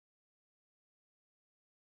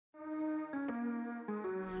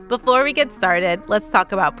Before we get started, let's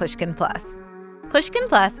talk about Pushkin Plus. Pushkin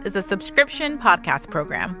Plus is a subscription podcast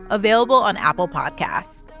program available on Apple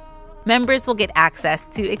Podcasts. Members will get access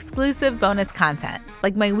to exclusive bonus content,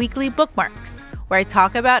 like my weekly bookmarks, where I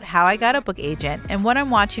talk about how I got a book agent and what I'm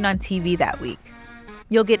watching on TV that week.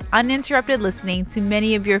 You'll get uninterrupted listening to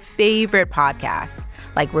many of your favorite podcasts,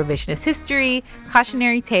 like Revisionist History,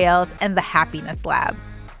 Cautionary Tales, and The Happiness Lab.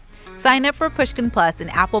 Sign up for Pushkin Plus and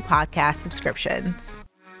Apple Podcast subscriptions.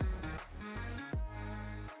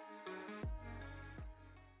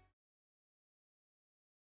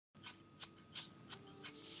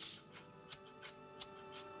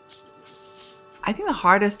 I think the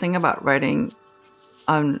hardest thing about writing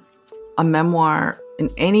a memoir in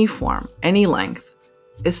any form, any length,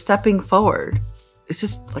 is stepping forward. It's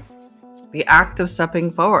just like the act of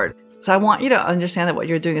stepping forward. So I want you to understand that what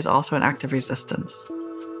you're doing is also an act of resistance.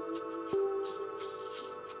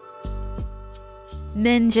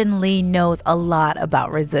 Jin Lee knows a lot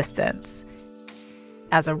about resistance.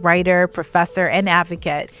 As a writer, professor, and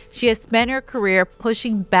advocate, she has spent her career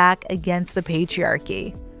pushing back against the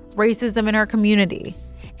patriarchy, racism in her community,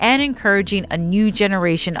 and encouraging a new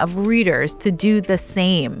generation of readers to do the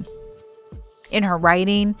same. In her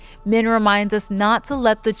writing, Min reminds us not to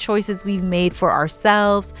let the choices we've made for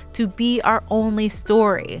ourselves to be our only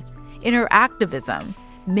story. In her activism,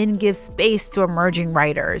 Min gives space to emerging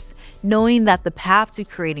writers, knowing that the path to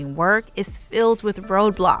creating work is filled with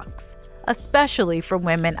roadblocks, especially for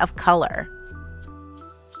women of color.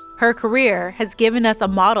 Her career has given us a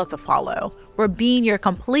model to follow, where being your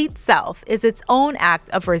complete self is its own act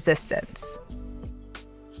of resistance.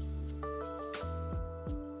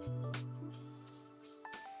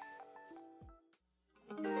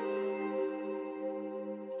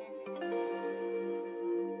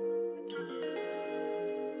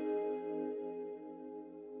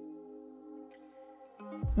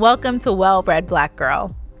 Welcome to Well-Read Black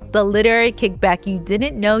Girl, the literary kickback you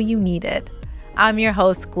didn't know you needed. I'm your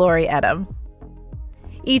host, Glory Edim.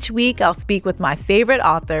 Each week, I'll speak with my favorite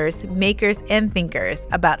authors, makers, and thinkers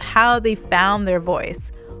about how they found their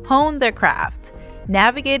voice, honed their craft,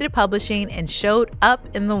 navigated publishing, and showed up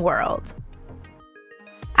in the world.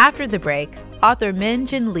 After the break, author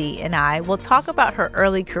Jin Lee and I will talk about her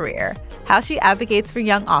early career, how she advocates for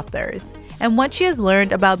young authors, and what she has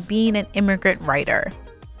learned about being an immigrant writer.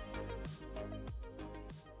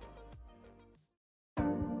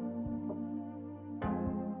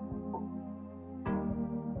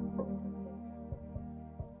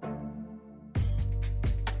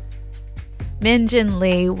 Jin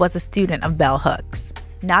Lee was a student of bell hooks,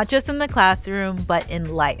 not just in the classroom, but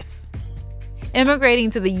in life.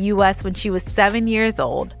 Immigrating to the U.S. when she was 7 years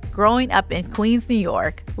old, growing up in Queens, New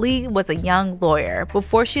York, Lee was a young lawyer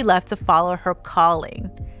before she left to follow her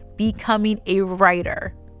calling, becoming a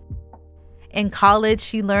writer. In college,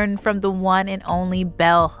 she learned from the one and only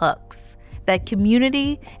bell hooks that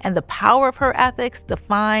community and the power of her ethics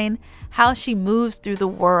define how she moves through the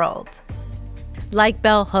world. Like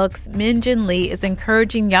bell hooks, Jin Lee is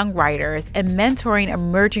encouraging young writers and mentoring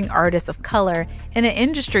emerging artists of color in an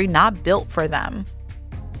industry not built for them.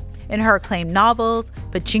 In her acclaimed novels,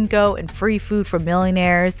 Pachinko and Free Food for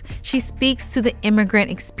Millionaires, she speaks to the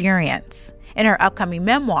immigrant experience. In her upcoming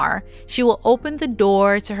memoir, she will open the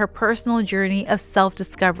door to her personal journey of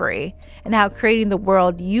self-discovery and how creating the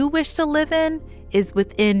world you wish to live in is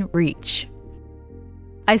within reach.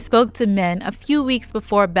 I spoke to Min a few weeks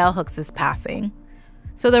before bell hooks' passing,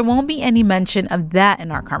 so there won't be any mention of that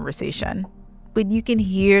in our conversation. But you can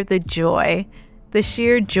hear the joy, the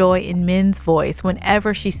sheer joy in Min's voice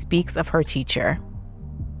whenever she speaks of her teacher.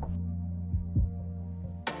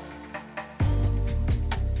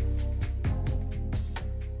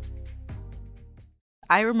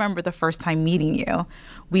 I remember the first time meeting you.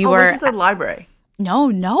 This is the library.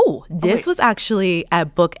 No. This was actually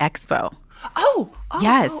at Book Expo.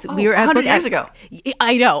 Yes, we were at 100 years ago.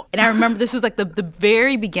 I know. And I remember this was like the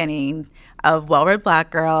very beginning of Well-Read Black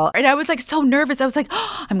Girl. And I was like so nervous. I was like,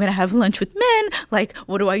 I'm going to have lunch with Min. Like,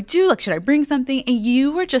 what do I do? Like, should I bring something? And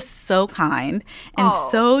you were just so kind and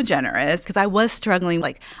so generous because I was struggling.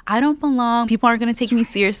 Like, I don't belong. People aren't going to take me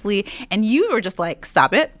seriously. And you were just like,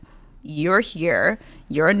 stop it. You're here.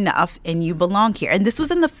 You're enough. And you belong here. And this was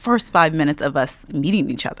in the first 5 minutes of us meeting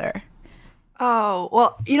each other. Oh,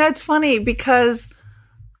 well, it's funny because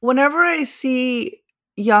whenever I see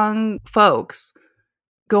young folks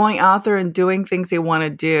going out there and doing things they want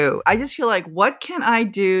to do, I just feel like, what can I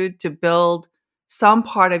do to build some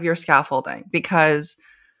part of your scaffolding? Because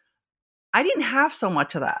I didn't have so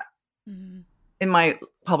much of that. Mm-hmm. in my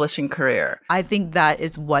publishing career. I think that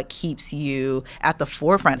is what keeps you at the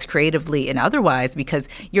forefront creatively and otherwise, because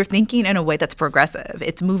you're thinking in a way that's progressive.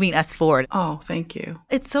 It's moving us forward. Oh, thank you.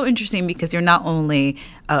 It's so interesting because you're not only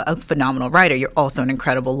a phenomenal writer, you're also an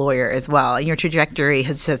incredible lawyer as well. And your trajectory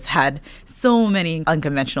has just had so many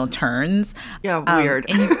unconventional turns. Yeah,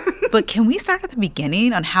 weird. But can we start at the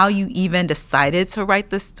beginning on how you even decided to write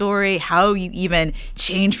this story, how you even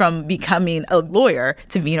changed from becoming a lawyer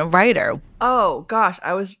to being a writer? Oh, gosh.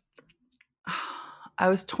 I was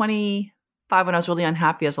 25 when I was really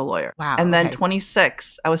unhappy as a lawyer. Wow. And then okay.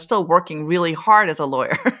 26, I was still working really hard as a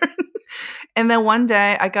lawyer. And then one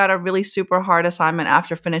day I got a really super hard assignment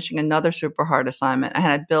after finishing another super hard assignment. I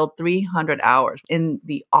had billed 300 hours in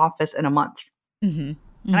the office in a month. Mm-hmm.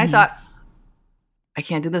 Mm-hmm. And I thought, I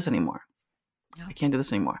can't do this anymore. Yep. I can't do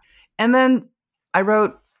this anymore. And then I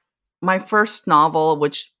wrote my first novel,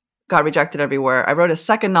 which got rejected everywhere. I wrote a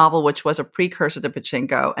second novel, which was a precursor to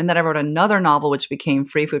Pachinko. And then I wrote another novel, which became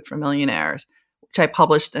Free Food for Millionaires, which I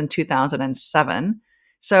published in 2007.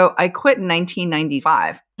 So I quit in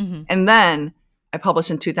 1995. Mm-hmm. And then I published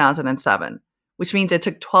in 2007, which means it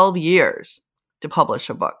took 12 years to publish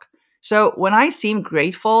a book. So when I seem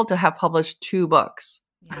grateful to have published 2 books,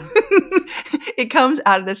 yeah. It comes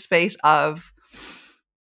out of the space of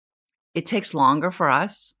it takes longer for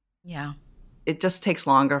us. Yeah. It just takes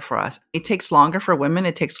longer for us. It takes longer for women.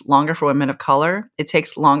 It takes longer for women of color. It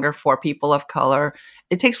takes longer for people of color.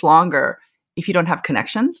 It takes longer if you don't have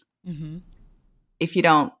connections, mm-hmm. if you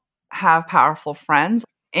don't have powerful friends.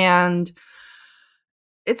 And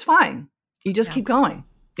it's fine. You just keep going.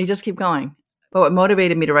 You just keep going. But what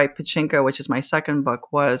motivated me to write Pachinko, which is my second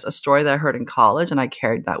book, was a story that I heard in college, and I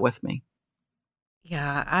carried that with me.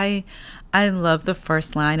 Yeah, I love the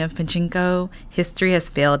first line of Pachinko. History has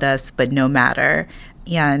failed us, but no matter.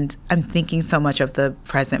 And I'm thinking so much of the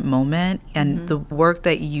present moment and mm-hmm. the work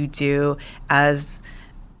that you do as,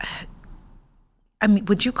 I mean,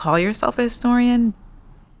 would you call yourself a historian?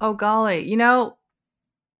 Oh, golly. You know,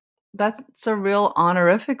 that's a real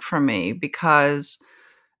honorific for me because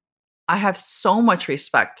I have so much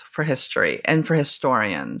respect for history and for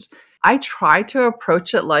historians. I try to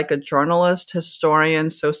approach it like a journalist, historian,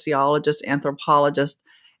 sociologist, anthropologist,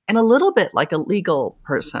 and a little bit like a legal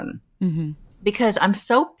person. Mm-hmm. Because I'm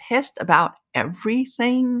so pissed about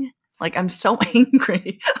everything. Like I'm so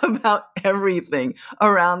angry about everything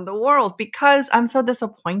around the world because I'm so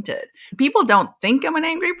disappointed. People don't think I'm an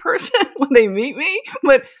angry person when they meet me,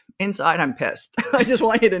 but inside I'm pissed. I just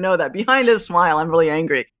want you to know that behind this smile, I'm really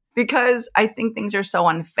angry because I think things are so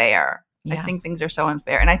unfair. Yeah. I think things are so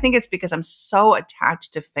unfair. And I think it's because I'm so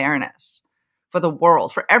attached to fairness for the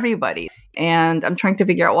world, for everybody. And I'm trying to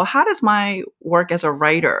figure out, well, how does my work as a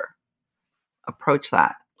writer approach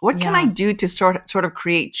that? What can I do to sort of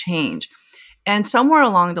create change? And somewhere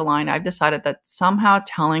along the line, I've decided that somehow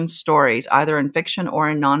telling stories, either in fiction or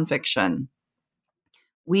in nonfiction,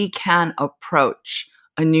 we can approach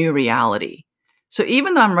a new reality. So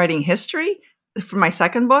even though I'm writing history for my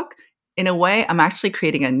second book, in a way, I'm actually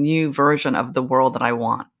creating a new version of the world that I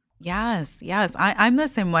want. Yes. I'm the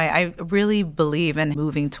same way. I really believe in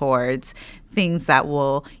moving towards things that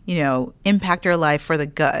will, impact your life for the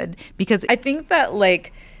good. Because I think that,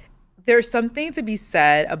 there's something to be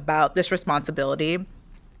said about this responsibility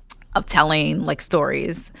of telling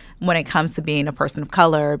stories when it comes to being a person of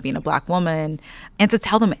color, being a Black woman, and to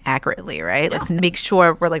tell them accurately, right? Yeah. To make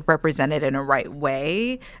sure we're represented in a right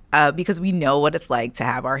way, because we know what it's like to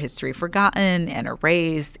have our history forgotten and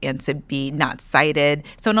erased and to be not cited.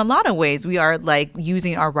 So in a lot of ways, we are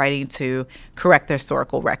using our writing to correct the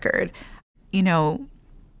historical record.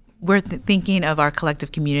 We're thinking of our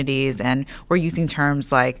collective communities and we're using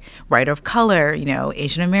terms like writer of color,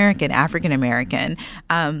 Asian American, African American.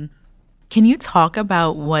 Can you talk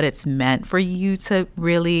about what it's meant for you to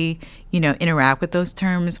really, interact with those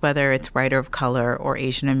terms, whether it's writer of color or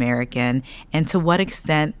Asian American, and to what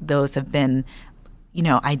extent those have been,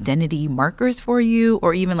 identity markers for you,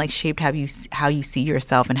 or even shaped how you see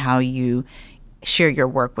yourself and how you share your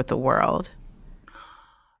work with the world?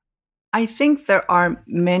 I think there are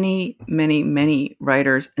many, many, many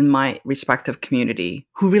writers in my respective community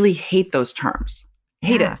who really hate those terms.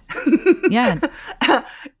 Hate it. Yeah.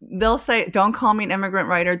 They'll say, don't call me an immigrant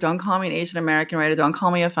writer. Don't call me an Asian American writer. Don't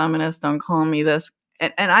call me a feminist. Don't call me this.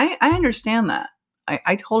 And I understand that.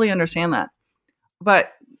 I totally understand that.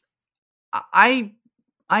 But I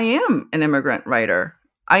am an immigrant writer.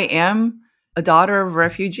 I am a daughter of a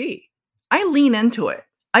refugee. I lean into it.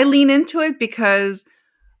 I lean into it because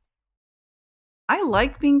I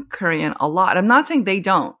like being Korean a lot. I'm not saying they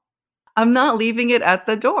don't. I'm not leaving it at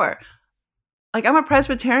the door. like I'm a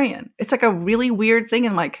Presbyterian. It's like a really weird thing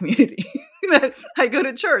in my community that I go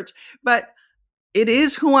to church, but it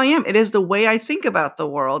is who I am. It is the way I think about the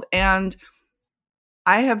world. And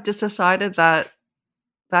I have just decided that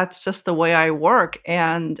that's just the way I work,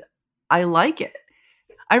 and I like it.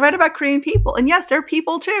 I read about Korean people, and yes, they're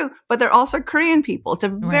people too, but they're also Korean people. It's a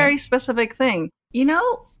very specific thing. You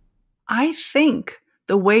know, I think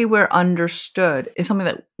the way we're understood is something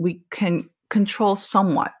that we can control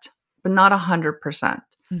somewhat, but not 100%.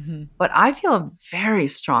 But I feel a very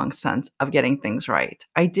strong sense of getting things right.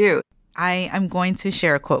 I do. I am going to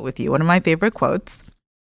share a quote with you. One of my favorite quotes.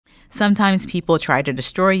 Sometimes people try to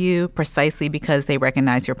destroy you precisely because they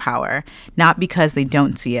recognize your power, not because they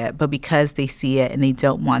don't see it, but because they see it and they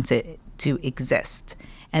don't want it to exist.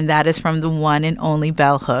 And that is from the one and only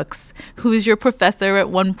Bell Hooks, who's your professor at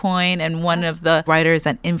one point and one of the writers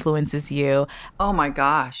that influences you. Oh my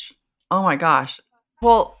gosh. Oh my gosh.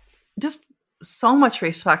 Well, just so much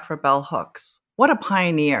respect for Bell Hooks. What a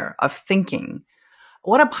pioneer of thinking.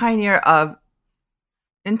 What a pioneer of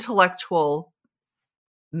intellectual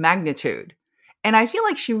magnitude. And I feel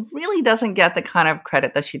like she really doesn't get the kind of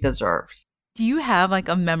credit that she deserves. Do you have like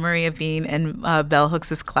a memory of being in Bell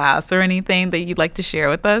Hooks' class or anything that you'd like to share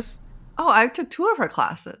with us? Oh, I took 2 of her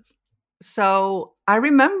classes. So I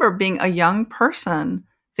remember being a young person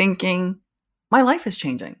thinking, my life is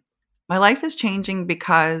changing. My life is changing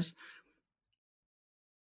because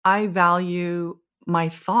I value my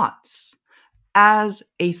thoughts as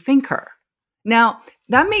a thinker. Now,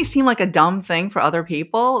 that may seem like a dumb thing for other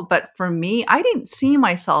people, but for me, I didn't see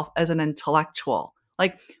myself as an intellectual.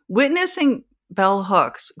 Like witnessing Bell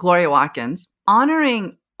Hooks, Gloria Watkins,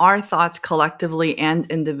 honoring our thoughts collectively and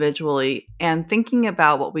individually and thinking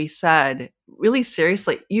about what we said really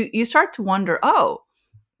seriously, you start to wonder, oh,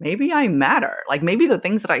 maybe I matter. Like maybe the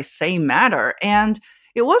things that I say matter. And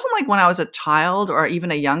it wasn't like when I was a child or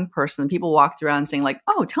even a young person, people walked around saying like,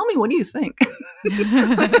 oh, tell me, what do you think?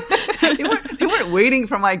 They weren't waiting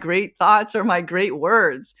for my great thoughts or my great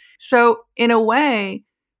words. So in a way,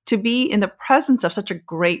 to be in the presence of such a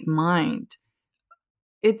great mind,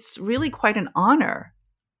 it's really quite an honor.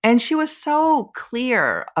 And she was so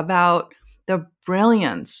clear about the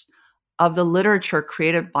brilliance of the literature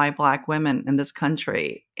created by Black women in this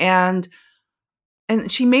country. And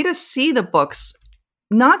she made us see the books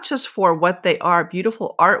not just for what they are,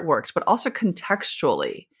 beautiful artworks, but also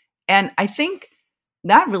contextually. And I think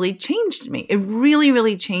that really changed me. It really,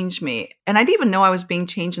 really changed me. And I didn't even know I was being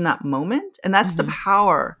changed in that moment. And that's the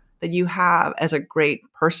power that you have as a great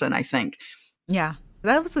person, I think. Yeah.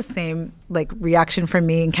 That was the same like reaction for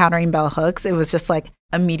me encountering Bell Hooks. It was just like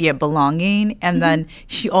immediate belonging. And then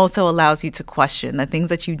she also allows you to question the things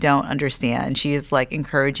that you don't understand. She is like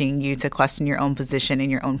encouraging you to question your own position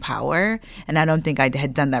and your own power. And I don't think I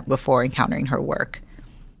had done that before encountering her work.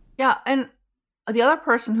 Yeah. And the other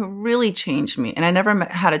person who really changed me, and I never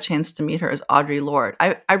had a chance to meet her, is Audre Lorde.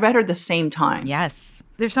 I read her the same time. Yes.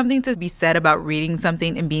 There's something to be said about reading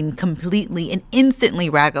something and being completely and instantly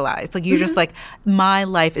radicalized. Like you're just like, my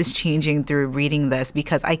life is changing through reading this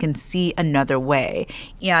because I can see another way.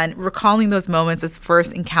 And recalling those moments as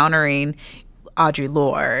first encountering Audre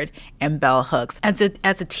Lorde and Bell Hooks. As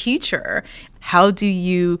a teacher, how do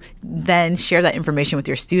you then share that information with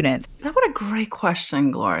your students? What a great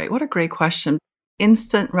question, Glory. What a great question.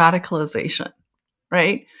 Instant radicalization,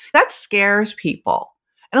 right? That scares people.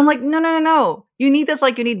 And I'm like, no. You need this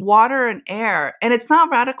like you need water and air. And it's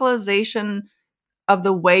not radicalization of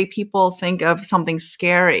the way people think of something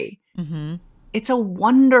scary. It's a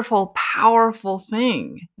wonderful, powerful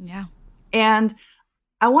thing. Yeah. And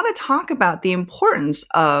I want to talk about the importance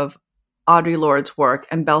of Audre Lorde's work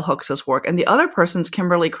and Bell Hooks' work and the other person's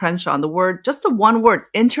Kimberly Crenshaw. And the word, just the one word,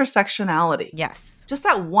 intersectionality. Yes. Just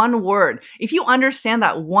that one word. If you understand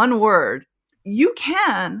that one word, you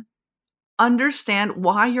can understand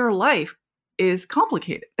why your life is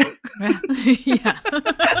complicated. Yeah.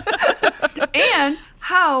 And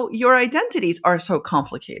how your identities are so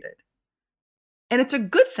complicated. And it's a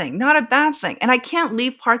good thing, not a bad thing. And I can't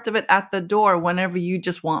leave parts of it at the door whenever you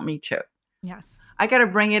just want me to. Yes. I got to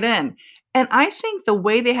bring it in. And I think the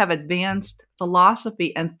way they have advanced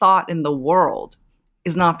philosophy and thought in the world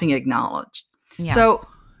is not being acknowledged. Yes. So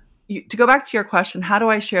to go back to your question, how do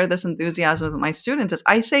I share this enthusiasm with my students? Is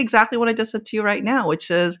I say exactly what I just said to you right now, which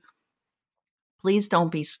is, please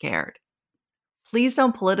don't be scared. Please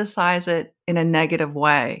don't politicize it in a negative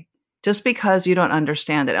way just because you don't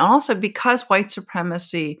understand it. And also because white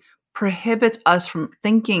supremacy prohibits us from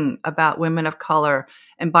thinking about women of color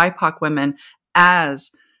and BIPOC women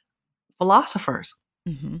as philosophers,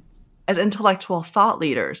 as intellectual thought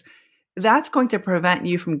leaders. that's going to prevent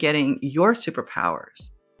you from getting your superpowers.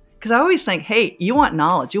 Because I always think, hey, you want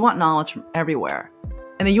knowledge from everywhere.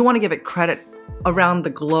 And then you want to give it credit around the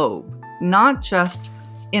globe, not just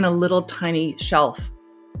in a little tiny shelf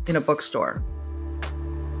in a bookstore.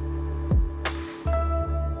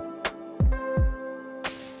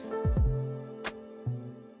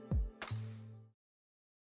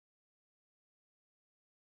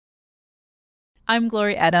 I'm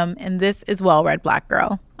Glory Edim, and this is Well Read Black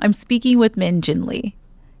Girl. I'm speaking with Jin Lee.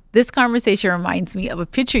 This conversation reminds me of a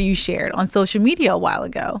picture you shared on social media a while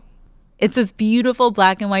ago. It's this beautiful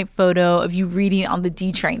black and white photo of you reading on the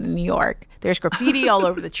D train in New York. There's graffiti all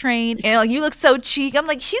over the train, and like, you look so chic. I'm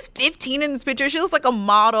like, she's 15 in this picture. She looks like a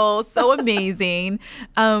model. So amazing.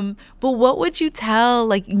 But what would you tell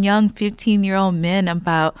like young 15-year-old men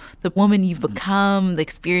about the woman you've become, the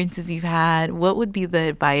experiences you've had? What would be the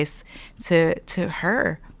advice to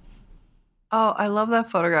her? Oh, I love that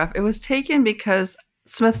photograph. It was taken because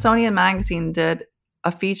Smithsonian Magazine did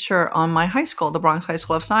a feature on my high school, the Bronx High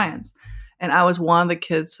School of Science. And I was one of the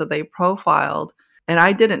kids that they profiled. And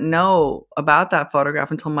I didn't know about that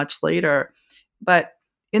photograph until much later. But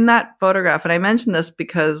in that photograph, and I mention this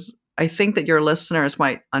because I think that your listeners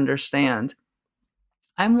might understand,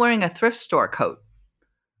 I'm wearing a thrift store coat.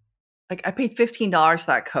 Like, I paid $15 for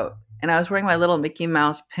that coat. And I was wearing my little Mickey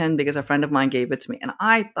Mouse pin because a friend of mine gave it to me. And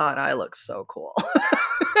I thought I looked so cool.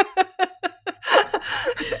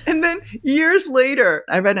 And then years later,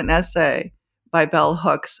 I read an essay by Bell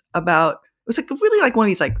Hooks about, it was like really like one of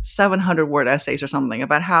these like 700-word essays or something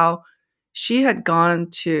about how she had gone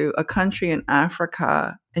to a country in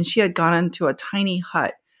Africa and she had gone into a tiny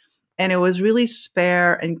hut and it was really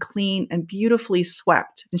spare and clean and beautifully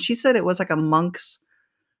swept. And she said it was like a monk's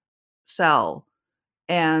cell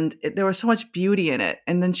and there was so much beauty in it.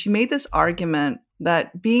 And then she made this argument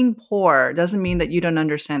that being poor doesn't mean that you don't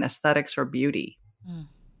understand aesthetics or beauty. Mm.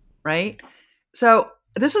 Right? So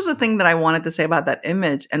this is the thing that I wanted to say about that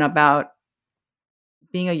image and about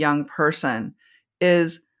being a young person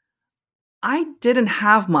is I didn't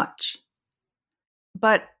have much,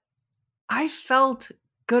 but I felt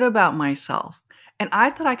good about myself. And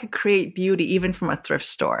I thought I could create beauty even from a thrift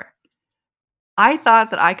store. I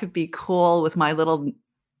thought that I could be cool with my little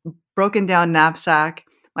broken down knapsack,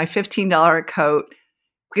 my $15 coat,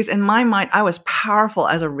 because in my mind, I was powerful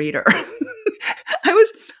as a reader.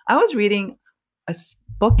 I was reading a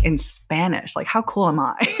book in Spanish. Like, how cool am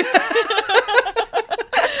I?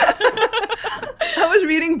 I was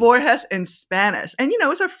reading Borges in Spanish. And, it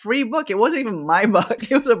was a free book. It wasn't even my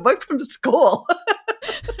book. It was a book from school.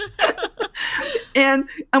 And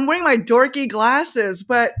I'm wearing my dorky glasses.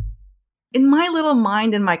 But in my little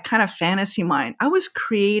mind, in my kind of fantasy mind, I was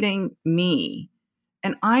creating me.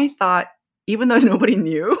 And I thought, even though nobody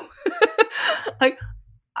knew, like,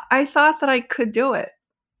 I thought that I could do it.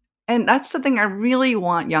 And that's the thing I really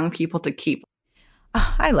want young people to keep.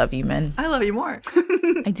 Oh, I love you, Min. I love you more.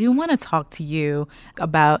 I do want to talk to you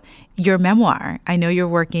about your memoir. I know you're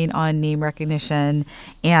working on name recognition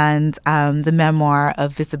and the memoir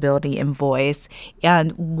of visibility and voice.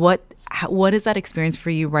 And what is that experience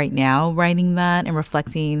for you right now, writing that and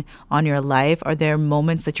reflecting on your life? Are there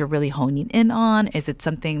moments that you're really honing in on? Is it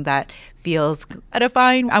something that feels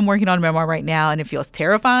edifying? I'm working on a memoir right now and it feels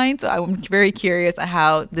terrifying. So I'm very curious at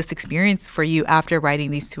how this experience for you after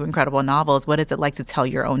writing these two incredible novels, what is it like to tell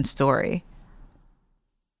your own story?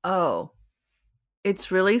 Oh,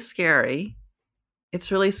 it's really scary.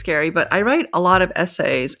 It's really scary, but I write a lot of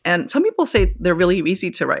essays and some people say they're really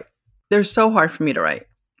easy to write. They're so hard for me to write.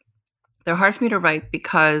 They're hard for me to write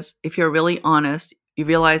because if you're really honest, you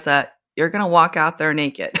realize that you're going to walk out there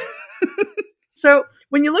naked. So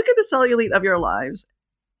when you look at the cellulite of your lives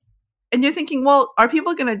and you're thinking, well, are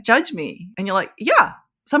people going to judge me? And you're like, yeah,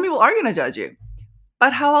 some people are going to judge you,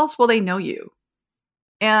 but how else will they know you?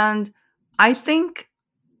 And I think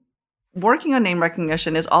working on name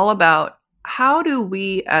recognition is all about how do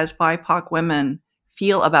we as BIPOC women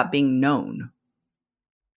feel about being known?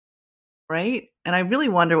 Right? And I really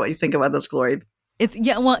wonder what you think about this, Glory.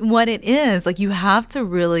 What it is, like, you have to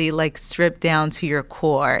really like strip down to your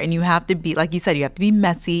core and you have to be, like you said, you have to be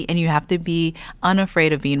messy and you have to be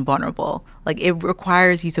unafraid of being vulnerable. Like, it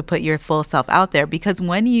requires you to put your full self out there because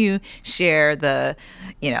when you share the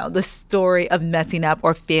story of messing up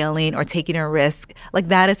or failing or taking a risk, like,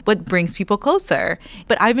 that is what brings people closer.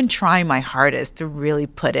 But I've been trying my hardest to really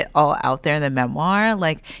put it all out there in the memoir,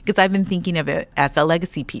 like, because I've been thinking of it as a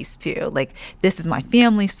legacy piece too. Like, this is my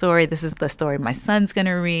family story. This is the story my son's going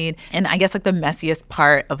to read. And I guess like the messiest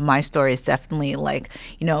part of my story is definitely like,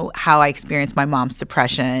 how I experienced my mom's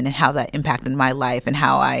depression and how that impacted my life and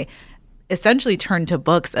how I essentially turned to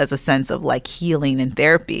books as a sense of like healing and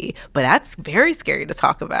therapy. But that's very scary to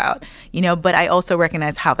talk about, but I also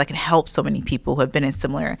recognize how that can help so many people who have been in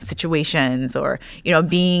similar situations or,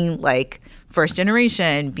 being like first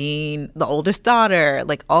generation, being the oldest daughter,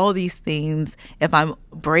 like all these things, if I'm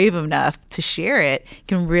brave enough to share it,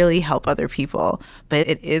 can really help other people. But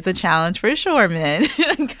it is a challenge for sure, man,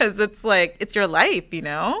 because it's like, it's your life,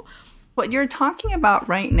 What you're talking about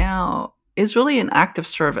right now is really an act of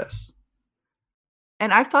service.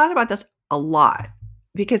 And I've thought about this a lot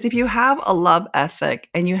because if you have a love ethic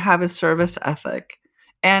and you have a service ethic,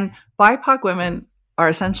 and BIPOC women are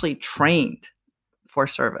essentially trained for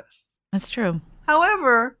service. That's true.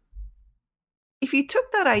 However, if you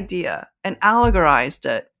took that idea and allegorized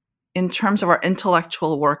it in terms of our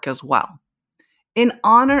intellectual work as well, in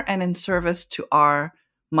honor and in service to our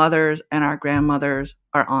mothers and our grandmothers,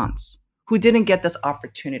 our aunts, who didn't get this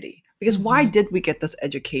opportunity. Because why did we get this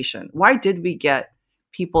education? Why did we get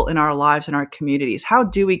people in our lives and our communities? How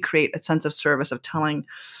do we create a sense of service of telling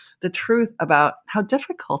the truth about how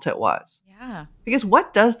difficult it was? Yeah. Because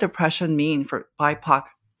what does depression mean for BIPOC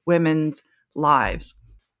women's lives?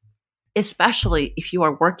 Especially if you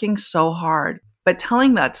are working so hard. But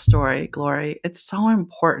telling that story, Glory, it's so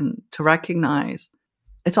important to recognize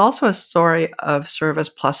it's also a story of service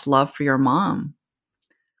plus love for your mom.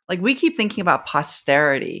 Like we keep thinking about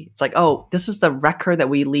posterity. It's like, oh, this is the record that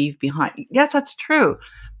we leave behind. Yes, that's true.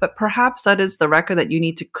 But perhaps that is the record that you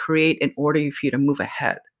need to create in order for you to move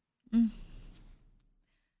ahead. You're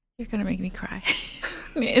going to make me cry.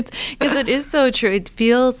 Because it is so true. It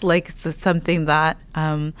feels like it's something that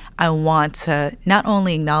I want to not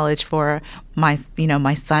only acknowledge for my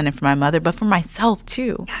son and for my mother, but for myself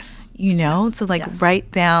too. Yes. To write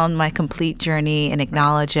down my complete journey and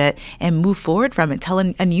acknowledge it and move forward from it, tell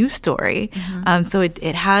a new story. So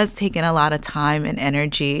it has taken a lot of time and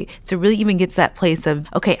energy to really even get to that place of,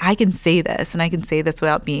 okay, I can say this and I can say this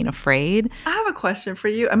without being afraid. I have a question for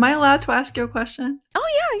you. Am I allowed to ask you a question?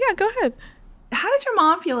 Oh, yeah, go ahead. How did your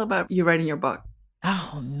mom feel about you writing your book?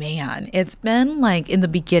 Oh, man. It's been like in the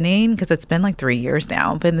beginning, because it's been like 3 years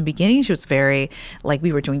now, but in the beginning, she was very like,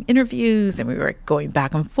 we were doing interviews and we were going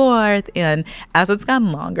back and forth. And as it's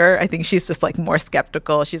gotten longer, I think she's just like more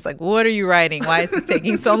skeptical. She's like, what are you writing? Why is this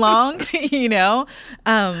taking so long?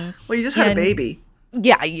 Well, you just had a baby.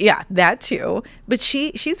 Yeah, that too. But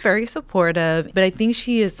she's very supportive. But I think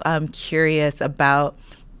she is curious about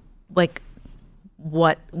like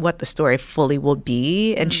what the story fully will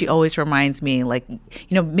be. And she always reminds me, like,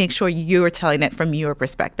 make sure you're telling it from your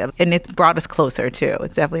perspective. And it's brought us closer too.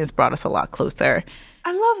 It definitely has brought us a lot closer.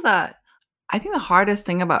 I love that. I think the hardest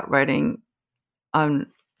thing about writing a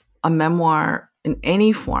memoir in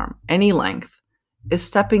any form, any length, is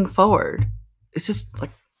stepping forward. It's just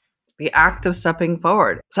like the act of stepping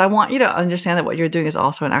forward. So I want you to understand that what you're doing is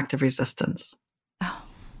also an act of resistance.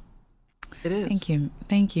 It is.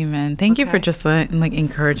 Thank you, man. Thank you for just like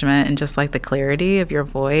encouragement and just like the clarity of your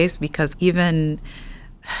voice, because even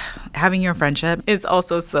having your friendship is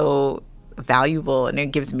also so valuable, and it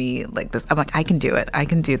gives me like this. I'm like, I can do it. I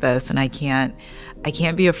can do this, and I can't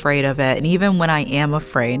be afraid of it. And even when I am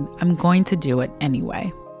afraid, I'm going to do it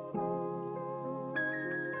anyway.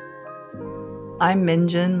 I'm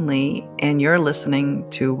Jin Lee, and you're listening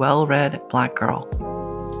to Well-Read Black Girl.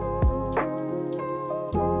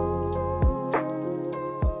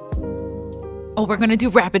 Oh, we're going to do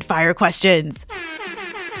rapid fire questions.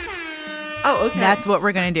 Oh, okay. That's what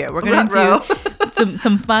we're going to do. We're going to do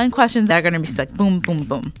some fun questions that are going to be like boom, boom,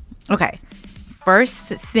 boom. Okay. First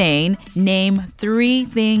thing, name 3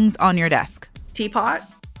 things on your desk. Teapot,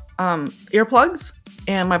 earplugs,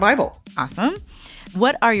 and my Bible. Awesome.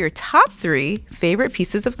 What are your top 3 favorite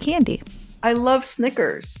pieces of candy? I love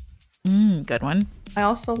Snickers. Good one. I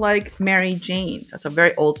also like Mary Jane's. That's a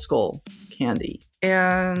very old school candy.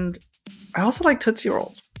 And I also like Tootsie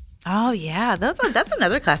Rolls. Oh, yeah. That's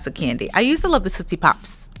another classic candy. I used to love the Tootsie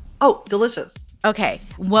Pops. Oh, delicious. Okay.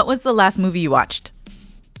 What was the last movie you watched?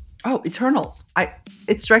 Oh, Eternals.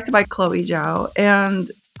 It's directed by Chloe Zhao. And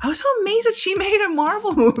I was so amazed that she made a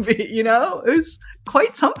Marvel movie, It was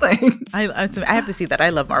quite something. I have to see that.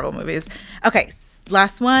 I love Marvel movies. Okay.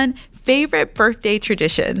 Last one. Favorite birthday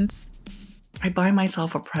traditions? I buy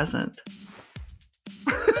myself a present.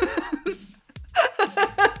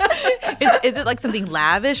 Is it like something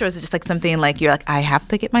lavish, or is it just like something like you're like, I have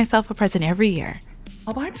to get myself a present every year?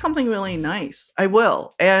 I'll buy something really nice. I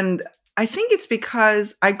will. And I think it's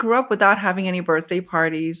because I grew up without having any birthday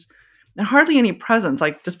parties and hardly any presents,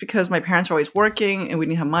 like just because my parents were always working and we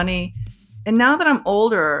didn't have money. And now that I'm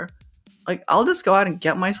older, like I'll just go out and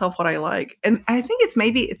get myself what I like. And I think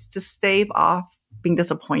it's to stave off being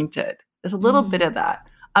disappointed. There's a little bit of that.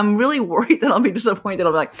 I'm really worried that I'll be disappointed.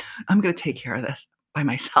 I'll be like, I'm going to take care of this by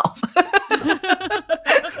myself.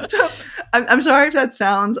 So, I'm sorry if that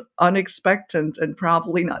sounds unexpected and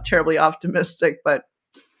probably not terribly optimistic, but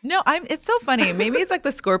no, it's so funny. Maybe it's like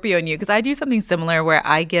the Scorpio in you, because I do something similar where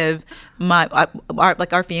I give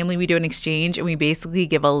our family, we do an exchange and we basically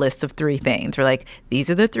give a list of 3 things. We're like, these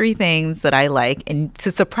are the 3 things that I like. And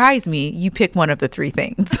to surprise me, you pick one of the 3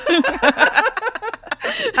 things.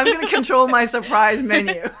 I'm going to control my surprise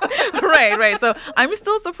menu. Right. So I'm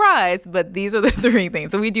still surprised, but these are the 3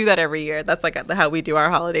 things. So we do that every year. That's like how we do our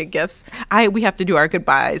holiday gifts. We have to do our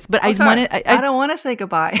goodbyes, but I don't want to say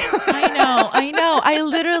goodbye. I know.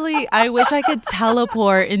 I wish I could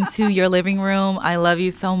teleport into your living room. I love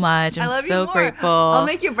you so much. I'm so grateful. I'll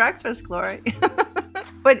make you breakfast, Glory.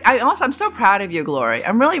 But I'm so proud of you, Glory.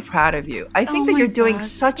 I'm really proud of you. I think that you're doing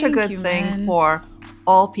such a good thing for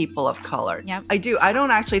all people of color. Yep. I do. I don't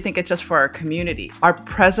actually think it's just for our community. Our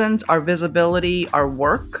presence, our visibility, our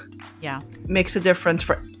work makes a difference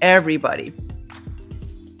for everybody.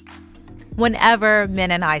 Whenever Min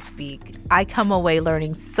and I speak, I come away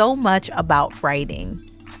learning so much about writing.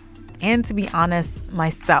 And to be honest,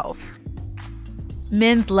 myself.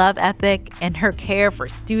 Min's love ethic and her care for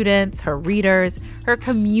students, her readers, her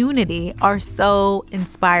community are so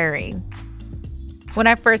inspiring. When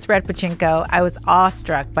I first read Pachinko, I was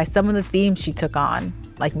awestruck by some of the themes she took on,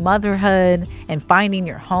 like motherhood and finding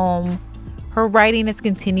your home. Her writing has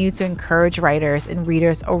continued to encourage writers and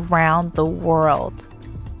readers around the world.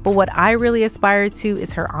 But what I really aspire to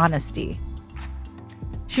is her honesty.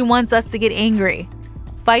 She wants us to get angry,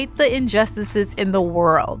 fight the injustices in the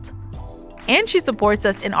world. And she supports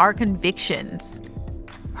us in our convictions.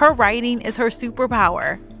 Her writing is her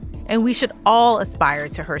superpower, and we should all aspire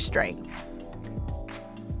to her strength.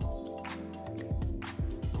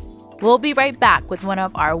 We'll be right back with one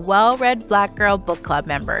of our well-read Black Girl Book Club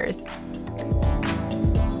members.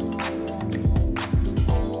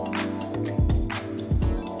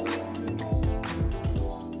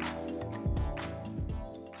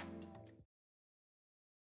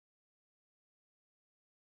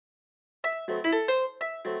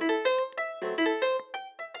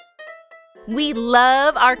 We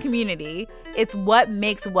love our community. It's what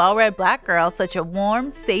makes Well-Read Black Girl such a warm,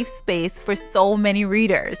 safe space for so many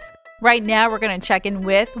readers. Right now, we're going to check in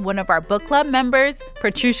with one of our book club members,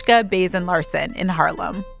 Petrushka Bazin-Larson in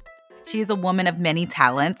Harlem. She is a woman of many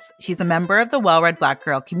talents. She's a member of the Well-Read Black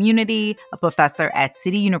Girl community, a professor at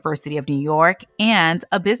City University of New York, and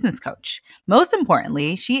a business coach. Most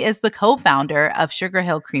importantly, she is the co-founder of Sugar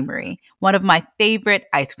Hill Creamery, one of my favorite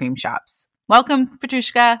ice cream shops. Welcome,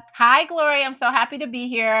 Petrushka. Hi, Glory. I'm so happy to be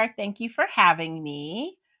here. Thank you for having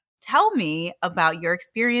me. Tell me about your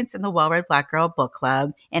experience in the Well-Read Black Girl Book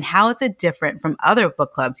Club and how is it different from other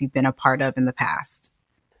book clubs you've been a part of in the past?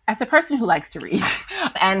 As a person who likes to read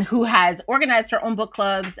and who has organized her own book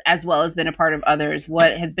clubs as well as been a part of others,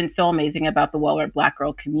 what has been so amazing about the Well-Read Black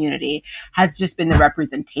Girl community has just been the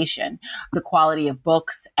representation, the quality of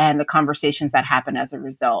books, and the conversations that happen as a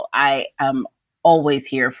result. I am always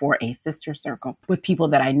here for a sister circle with people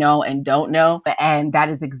that I know and don't know. And that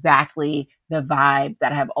is exactly the vibe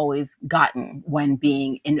that I have always gotten when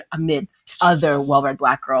being in amidst other Well-Read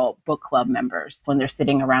Black Girl Book Club members, when they're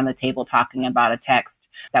sitting around the table talking about a text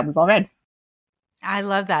that we've all read. I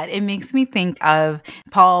love that. It makes me think of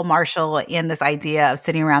Paul Marshall and this idea of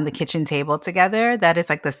sitting around the kitchen table together. That is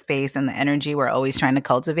like the space and the energy we're always trying to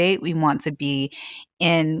cultivate. We want to be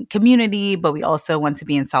in community, but we also want to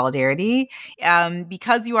be in solidarity.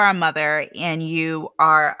 Because you are a mother and you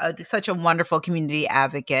are such a wonderful community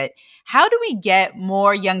advocate, how do we get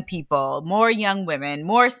more young people, more young women,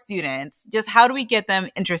 more students? Just how do we get them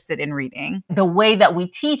interested in reading? The way that we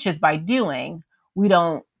teach is by doing. We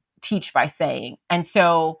don't teach by saying. And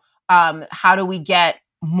so how do we get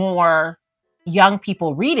more young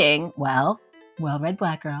people reading? Well-read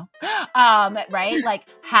Black Girl, right? Like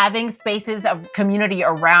having spaces of community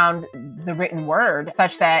around the written word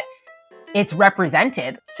such that it's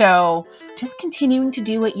represented. So just continuing to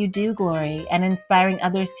do what you do, Glory, and inspiring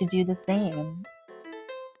others to do the same.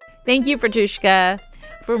 Thank you, Petrushka.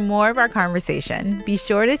 For more of our conversation, be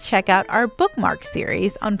sure to check out our bookmark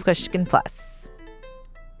series on Pushkin Plus.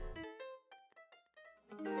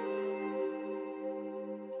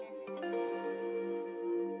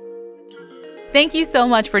 Thank you so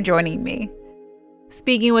much for joining me.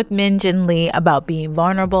 Speaking with Jin Lee about being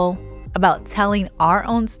vulnerable, about telling our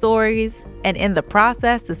own stories, and in the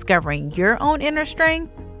process, discovering your own inner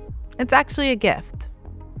strength, it's actually a gift.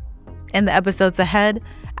 In the episodes ahead,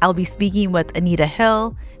 I'll be speaking with Anita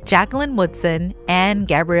Hill, Jacqueline Woodson, and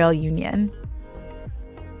Gabrielle Union.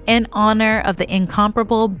 In honor of the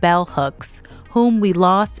incomparable bell hooks, whom we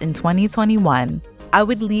lost in 2021, I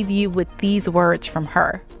would leave you with these words from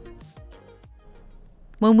her.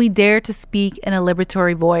 When we dare to speak in a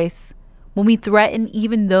liberatory voice, when we threaten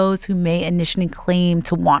even those who may initially claim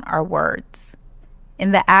to want our words,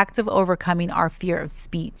 in the act of overcoming our fear of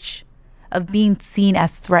speech, of being seen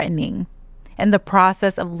as threatening, and the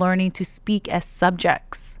process of learning to speak as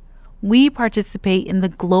subjects, we participate in the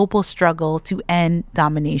global struggle to end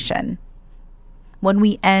domination. When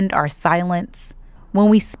we end our silence, when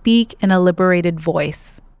we speak in a liberated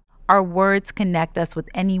voice, our words connect us with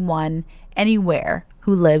anyone, anywhere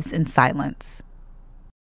who lives in silence.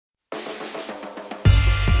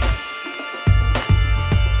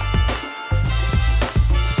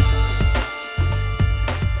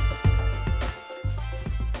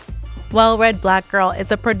 Well-Read Black Girl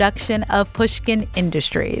is a production of Pushkin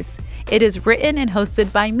Industries. It is written and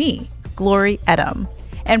hosted by me, Glory Edim,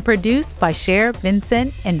 and produced by Cher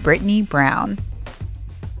Vincent and Brittany Brown.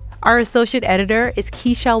 Our associate editor is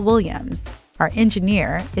Keishel Williams. Our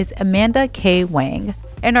engineer is Amanda K. Wang,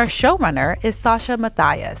 and our showrunner is Sasha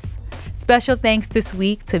Matthias. Special thanks this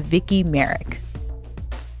week to Vicky Merrick.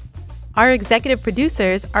 Our executive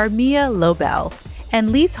producers are Mia Lobel and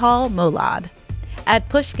Lital Molad. At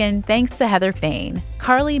Pushkin, thanks to Heather Fain,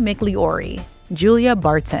 Carly Migliori, Julia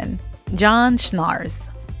Barton, John Schnars,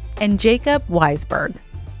 and Jacob Weisberg.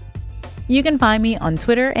 You can find me on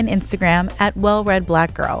Twitter and Instagram at Well-Read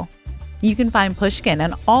Black Girl. You can find Pushkin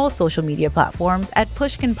on all social media platforms at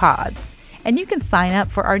Pushkin Pods, and you can sign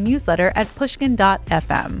up for our newsletter at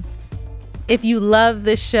pushkin.fm. If you love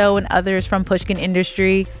this show and others from Pushkin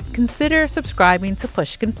Industries, consider subscribing to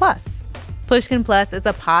Pushkin Plus. Pushkin Plus is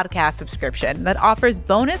a podcast subscription that offers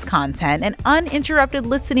bonus content and uninterrupted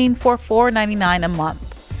listening for $4.99 a month.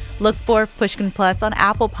 Look for Pushkin Plus on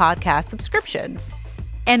Apple Podcast subscriptions.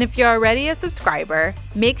 And if you're already a subscriber,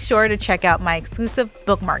 make sure to check out my exclusive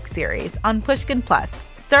bookmark series on Pushkin Plus,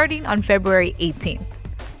 starting on February 18th.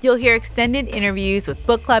 You'll hear extended interviews with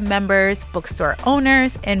book club members, bookstore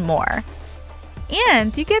owners, and more.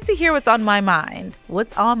 And you get to hear what's on my mind,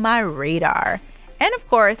 what's on my radar, and of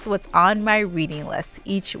course, what's on my reading list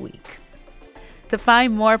each week. To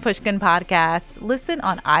find more Pushkin podcasts, listen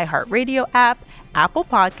on iHeartRadio app, Apple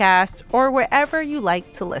Podcasts, or wherever you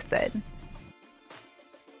like to listen.